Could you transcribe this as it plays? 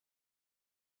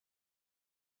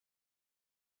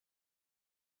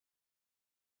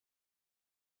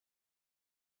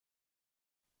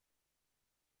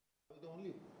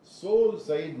only sold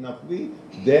Saeed Naqvi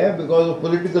there because of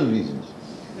political reasons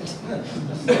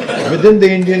within the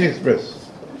Indian Express.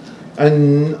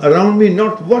 And around me,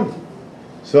 not one.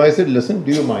 So I said, listen,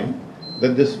 do you mind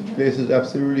that this place is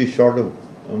absolutely short of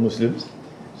Muslims?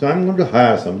 So I'm going to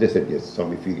hire some. They said, yes,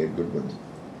 some if we get good ones.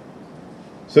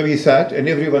 So we sat and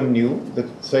everyone knew that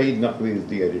Saeed Naqvi is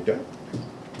the editor.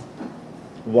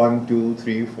 1, 2,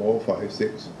 3, 4, 5,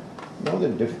 6. Now the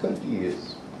difficulty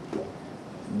is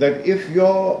that if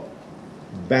your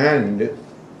band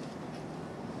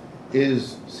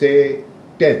is, say,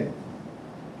 10,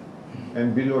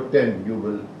 and below 10 you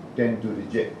will tend to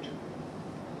reject.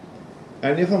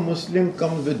 And if a Muslim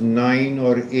comes with 9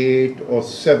 or 8 or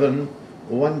 7,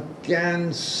 one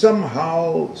can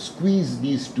somehow squeeze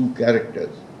these two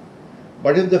characters.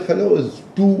 But if the fellow is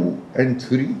 2 and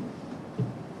 3,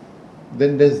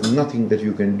 then there's nothing that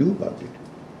you can do about it.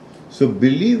 So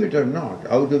believe it or not,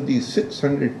 out of these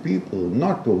 600 people,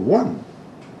 not one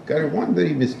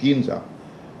very miskeen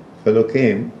fellow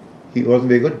came. He wasn't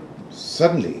very good.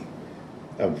 Suddenly,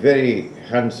 a very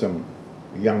handsome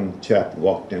young chap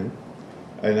walked in,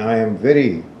 and I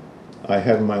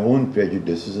have my own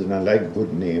prejudices and I like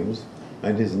good names,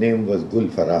 and his name was Gul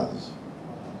Faraz.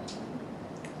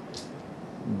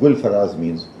 Gul Faraz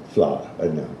means flower,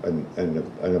 and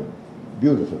a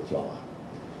beautiful flower.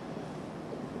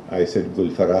 I said,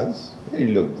 Gul Faraz. He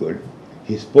looked good.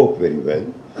 He spoke very well.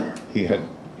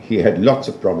 He had lots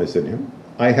of promise in him.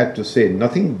 I had to say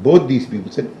nothing. Both these people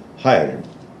said, hire him.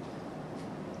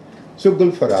 So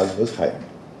Gul Faraz was hired.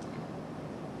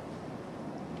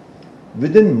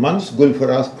 Within months, Gul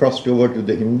Faraz crossed over to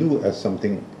the Hindu as some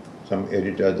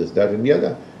editor, this, that and the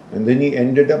other. And then he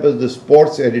ended up as the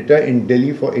sports editor in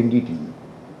Delhi for NDTV.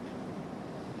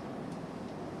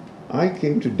 I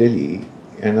came to Delhi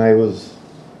and I was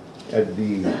at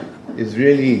the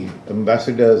Israeli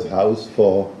ambassador's house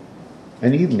for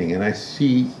an evening, and I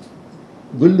see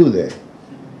Gullu there.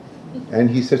 And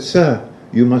he said, sir,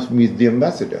 you must meet the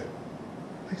ambassador.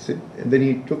 I said, and then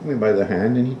he took me by the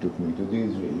hand and he took me to the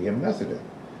Israeli ambassador.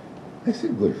 I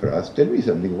said, Gul Faraz, tell me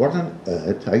something. What on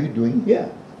earth are you doing here?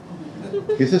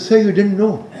 He said, sir, you didn't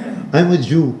know. I'm a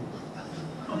Jew.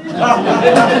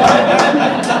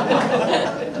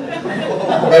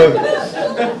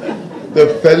 The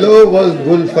fellow was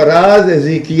Gul Faraz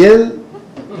Ezekiel.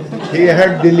 He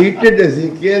had deleted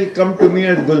Ezekiel, come to me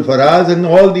as Gul Faraz, and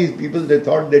all these people, they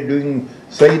thought they're doing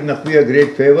Saeed Naqvi a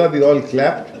great favor. We all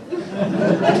clapped.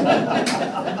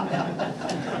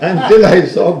 Until I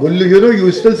saw Gullu,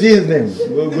 you still see his name,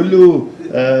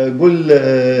 Gul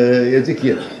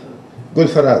Ezekiel, Gul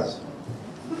Faraz.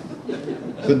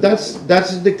 So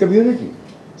that's the community.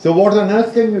 So what on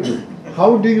earth can you do?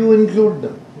 How do you include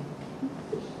them?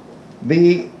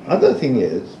 The other thing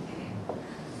is,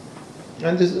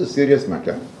 and this is a serious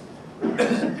matter,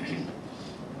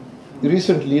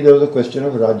 recently there was a question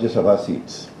of Rajya Sabha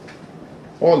seats.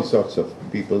 All sorts of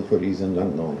people, for reasons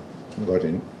unknown, got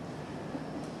in.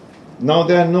 Now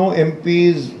there are no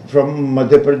MPs from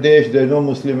Madhya Pradesh, there are no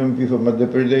Muslim MP from Madhya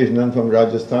Pradesh, none from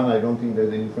Rajasthan, I don't think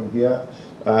there's any from here.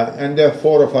 And there are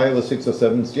 4 or 5 or 6 or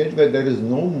 7 states where there is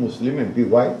no Muslim MP.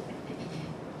 Why?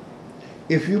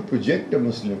 If you project a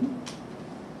Muslim,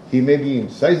 he may be in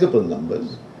sizable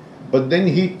numbers, but then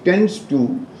he tends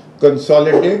to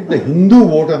consolidate the Hindu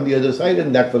vote on the other side,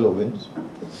 and that fellow wins.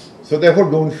 So therefore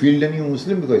don't field any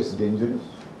Muslim because it's dangerous.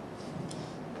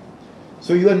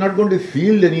 So you are not going to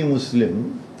field any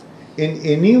Muslim in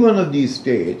any one of these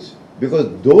states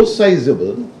because though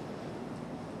sizable,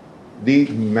 the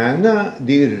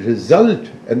result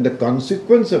and the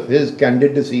consequence of his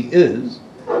candidacy is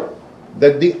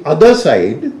that the other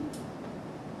side,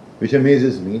 which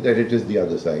amazes me that it is the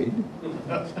other side,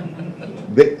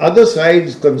 the other side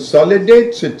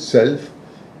consolidates itself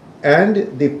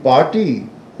and the party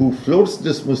who floats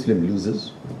this Muslim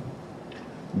loses.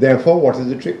 Therefore, what is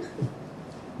the trick?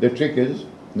 The trick is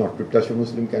not to touch a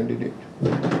Muslim candidate.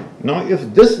 Now,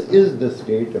 if this is the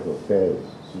state of affairs,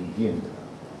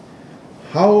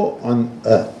 how on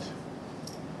earth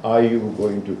are you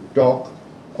going to talk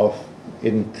of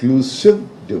inclusive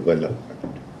development?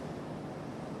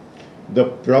 The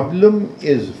problem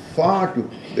is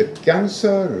the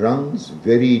cancer runs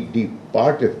very deep.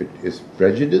 Part of it is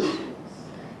prejudice,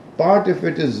 part of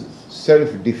it is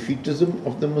self-defeatism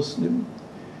of the Muslim.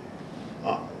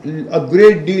 A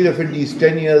great deal of it, these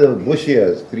 10 years of Bush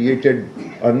years, created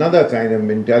another kind of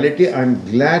mentality. I'm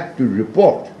glad to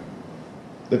report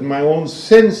that my own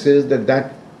sense is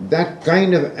that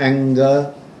kind of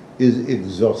anger is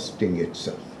exhausting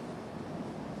itself.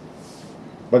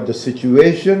 But the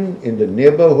situation in the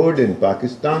neighborhood in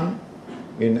Pakistan,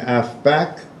 in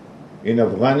AFPAC, in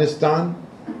Afghanistan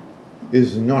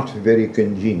is not very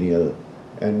congenial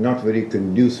and not very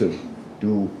conducive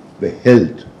to the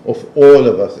health of all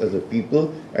of us as a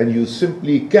people, and you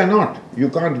simply cannot, you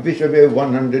can't wish away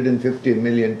 150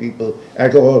 million people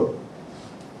at all.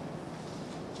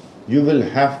 You will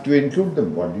have to include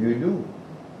them. What do you do?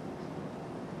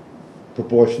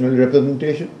 Proportional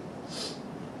representation.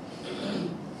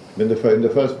 In the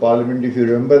first parliament, if you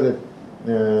remember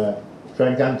that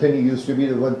Frank Anthony used to be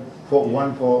the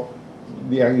one for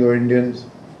the Anglo-Indians,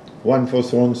 one for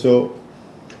so-and-so.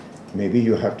 Maybe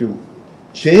you have to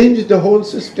change the whole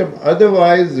system.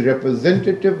 Otherwise,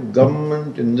 representative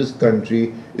government in this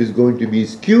country is going to be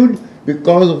skewed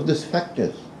because of these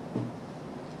factors.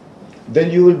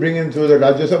 Then you will bring in through the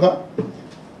Rajya Sabha.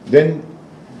 Then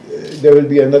there will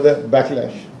be another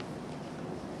backlash.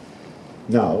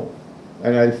 Now,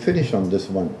 and I'll finish on this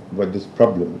one, with this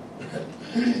problem.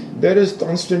 There is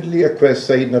constantly a quest,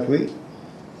 Saeed Naqvi,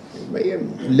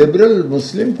 liberal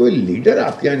Muslim कोई leader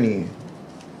आप क्या नहीं है?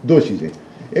 दो चीजें.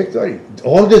 एक तो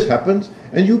all this happens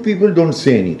and you people don't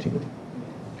say anything.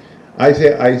 I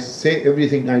say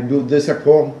everything. I do this at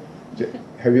home.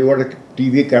 Have you got a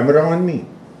TV camera on me?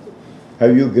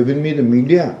 Have you given me the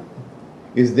media?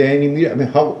 Is there any media? I mean,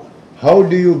 how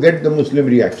do you get the Muslim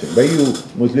reaction?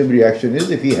 Muslim reaction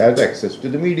is if he has access to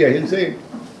the media, he'll say it.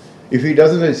 If he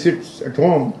doesn't, he sits at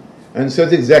home and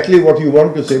says exactly what you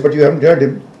want to say, but you haven't heard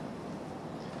him.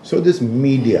 So this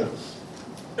media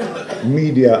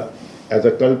as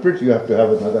a culprit, you have to have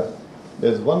another.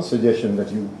 There's one suggestion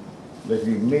that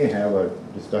we may have a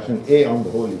discussion on the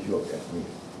whole issue of Kashmir.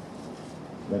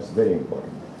 That's very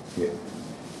important here.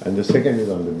 And the second is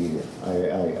on the media.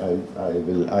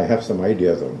 I have some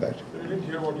ideas on that. I didn't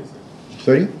hear what you said.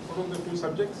 Sorry? What are the two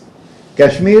subjects?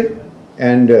 Kashmir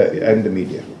and the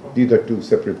media. These are two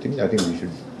separate things. I think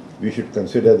we should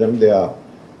consider them. They are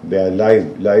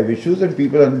live issues, and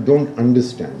people don't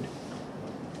understand.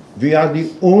 We are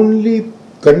the only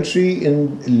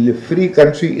free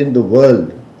country in the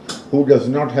world who does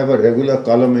not have a regular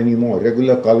column anymore,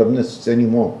 regular columnists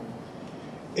anymore.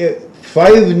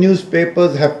 5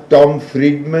 newspapers have Tom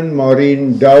Friedman,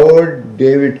 Maureen Dowd,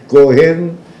 David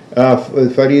Cohen,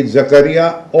 Fareed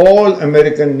Zakaria, all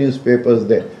American newspapers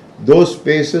there. Those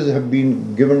spaces have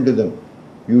been given to them.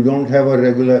 You don't have a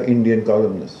regular Indian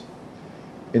columnist.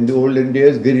 In the olden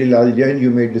days, Giri Lal Jain, you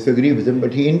may disagree with him,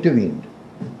 but he intervened.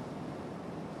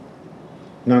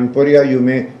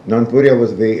 Nanpuria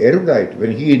was very erudite.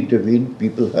 When he intervened,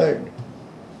 people heard.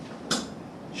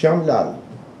 Shamlal,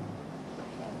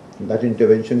 that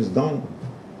intervention is gone.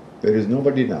 There is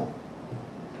nobody now.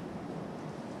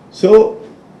 So,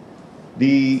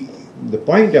 the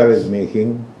point I was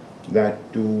making, that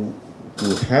to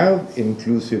have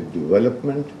inclusive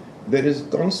development, there is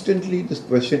constantly this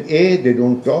question, A, they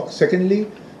don't talk. Secondly,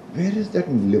 where is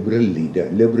that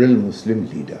liberal Muslim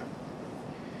leader?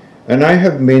 And I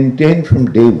have maintained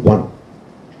from day one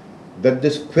that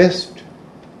this quest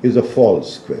is a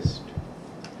false quest.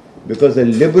 Because a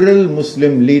liberal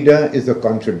Muslim leader is a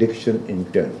contradiction in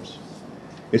terms.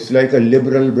 It's like a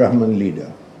liberal Brahman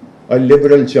leader, a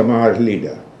liberal Chamar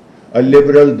leader, a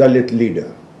liberal Dalit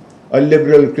leader, a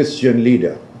liberal Christian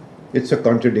leader. It's a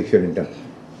contradiction in terms.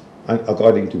 And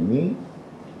according to me,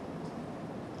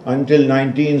 until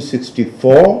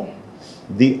 1964,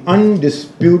 the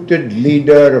undisputed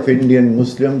leader of Indian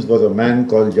Muslims was a man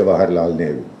called Jawaharlal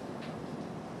Nehru.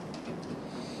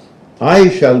 I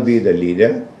shall be the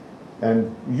leader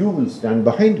and you will stand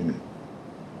behind me.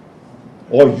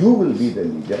 Or you will be the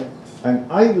leader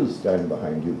and I will stand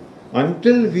behind you.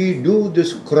 Until we do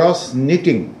this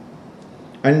cross-knitting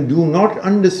and do not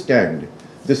understand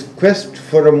this quest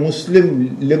for a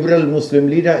liberal Muslim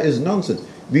leader is nonsense.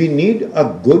 We need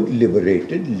a good,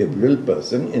 liberated, liberal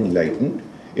person, enlightened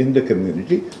in the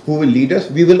community who will lead us.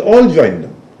 We will all join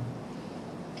them.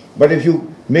 But if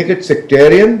you make it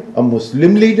sectarian, a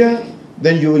Muslim leader,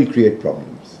 then you will create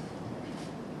problems.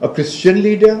 A Christian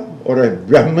leader or a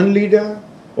Brahman leader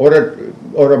or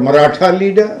a Maratha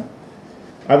leader,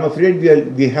 I'm afraid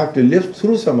we have to live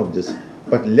through some of this.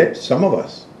 But let some of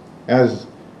us, as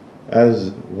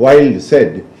Wilde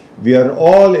said, we are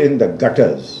all in the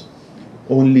gutters.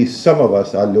 Only some of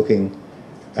us are looking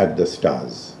at the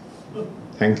stars.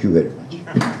 Thank you very much.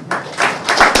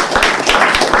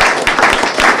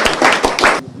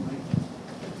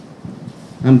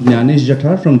 I'm Jnanesh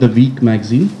Jathar from The Week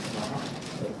magazine.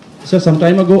 So some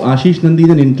time ago, Ashish Nandi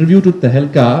in an interview to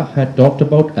Tehelka had talked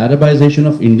about Arabization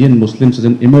of Indian Muslims as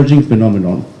an emerging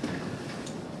phenomenon.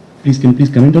 Can you please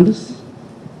comment on this?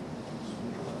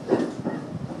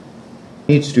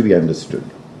 Needs to be understood.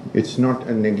 It's not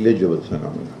a negligible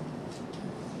phenomenon.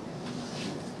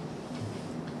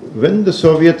 when the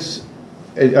Soviets,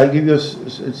 I'll give you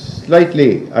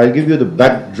I'll give you the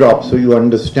backdrop so you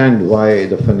understand why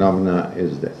the phenomena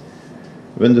is there.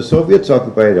 When the Soviets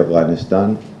occupied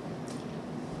Afghanistan,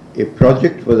 a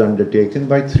project was undertaken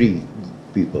by three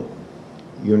people.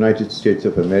 United States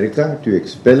of America to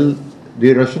expel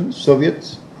the Russians,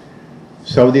 Soviets.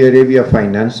 Saudi Arabia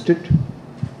financed it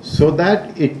so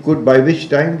that it could, by which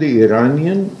time the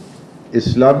Iranian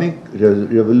Islamic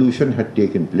revolution had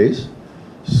taken place,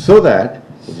 so that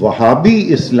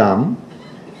Wahhabi Islam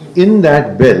in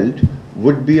that belt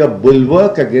would be a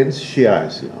bulwark against Shia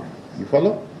Islam. You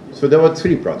follow? So there were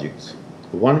three projects.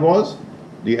 One was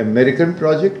the American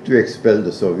project to expel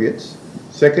the Soviets.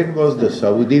 Second was the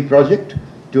Saudi project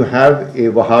to have a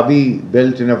Wahhabi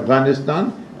belt in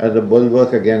Afghanistan as a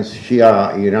bulwark against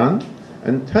Shia Iran.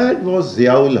 And third was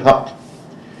Ziaul Haq.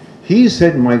 He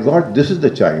said, my God, this is the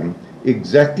time.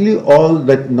 Exactly all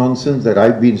that nonsense that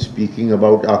I've been speaking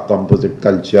about our composite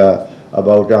culture,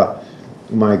 about our,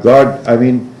 my God, I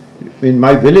mean, in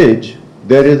my village,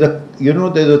 there is a,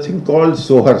 there's a thing called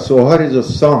Sohar. Sohar is a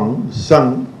song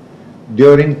sung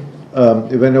during,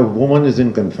 when a woman is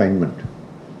in confinement.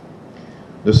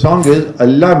 The song is,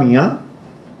 Allah Mia,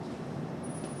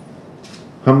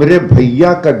 Hamre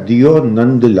Bhaiya ka diyo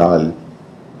Nand Lal.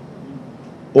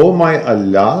 Oh my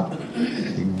Allah,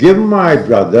 give my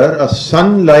brother a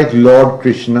son like Lord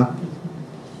Krishna.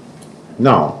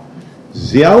 Now,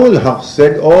 Ziaul Haq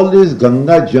said all this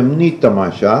Ganga Jamni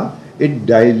Tamasha, it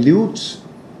dilutes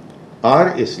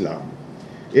our Islam.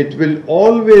 It will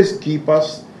always keep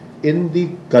us in the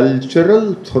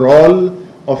cultural thrall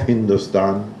of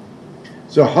Hindustan.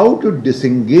 So how to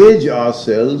disengage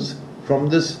ourselves from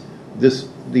the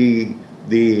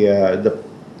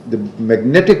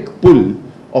magnetic pull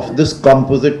of this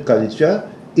composite culture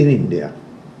in India.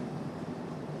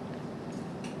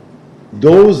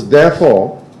 Those,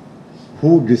 therefore,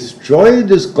 who destroy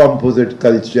this composite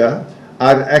culture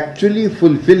are actually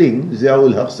fulfilling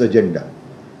Ziaul Haq's agenda.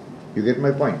 You get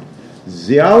my point?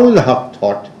 Ziaul Haq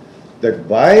thought that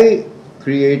by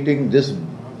creating this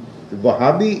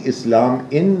Wahhabi Islam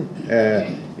in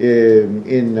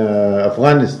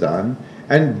Afghanistan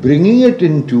and bringing it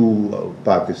into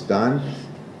Pakistan,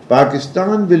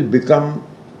 Pakistan will become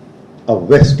a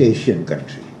West Asian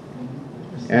country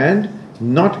and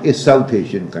not a South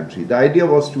Asian country. The idea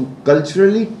was to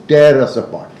culturally tear us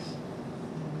apart,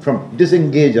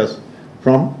 disengage us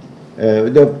from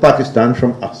the Pakistan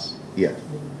from us. Yeah.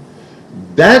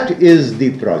 That is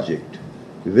the project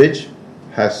which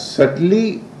has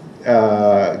certainly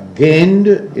gained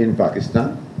in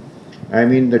Pakistan. I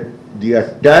mean, the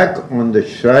attack on the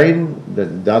shrine, the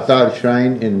Datar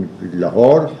shrine in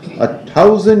Lahore,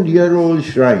 1,000-year-old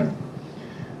shrine.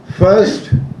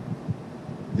 First,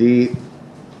 the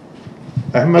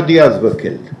Ahmadiyyas were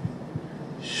killed,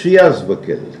 Shias were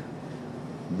killed,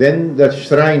 then the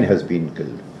shrine has been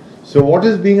killed. So what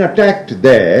is being attacked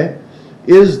there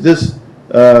is this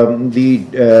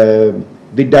the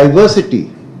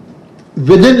diversity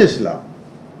within Islam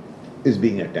is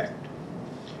being attacked,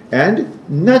 and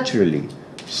naturally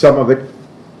some of it,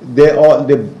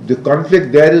 the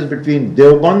conflict there is between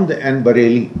Deoband and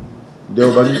Bareli,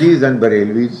 Deobandis and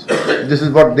Barelvis. This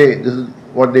is what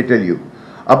they tell you.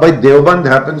 Abhay, Deoband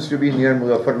happens to be near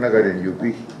Muzaffarnagar in UP.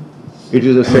 It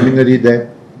is a seminary there.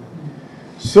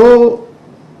 So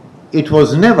this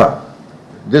was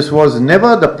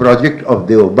never the project of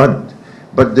Deoband,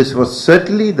 but this was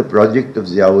certainly the project of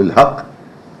Ziaul Haq,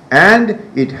 and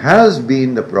it has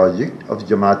been the project of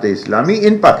Jamaat-e-Islami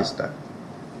in Pakistan.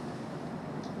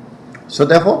 So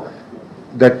therefore,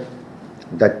 that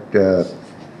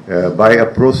by a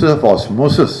process of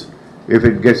osmosis, if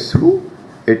it gets through,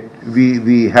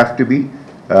 we have to be,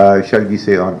 shall we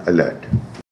say, on alert.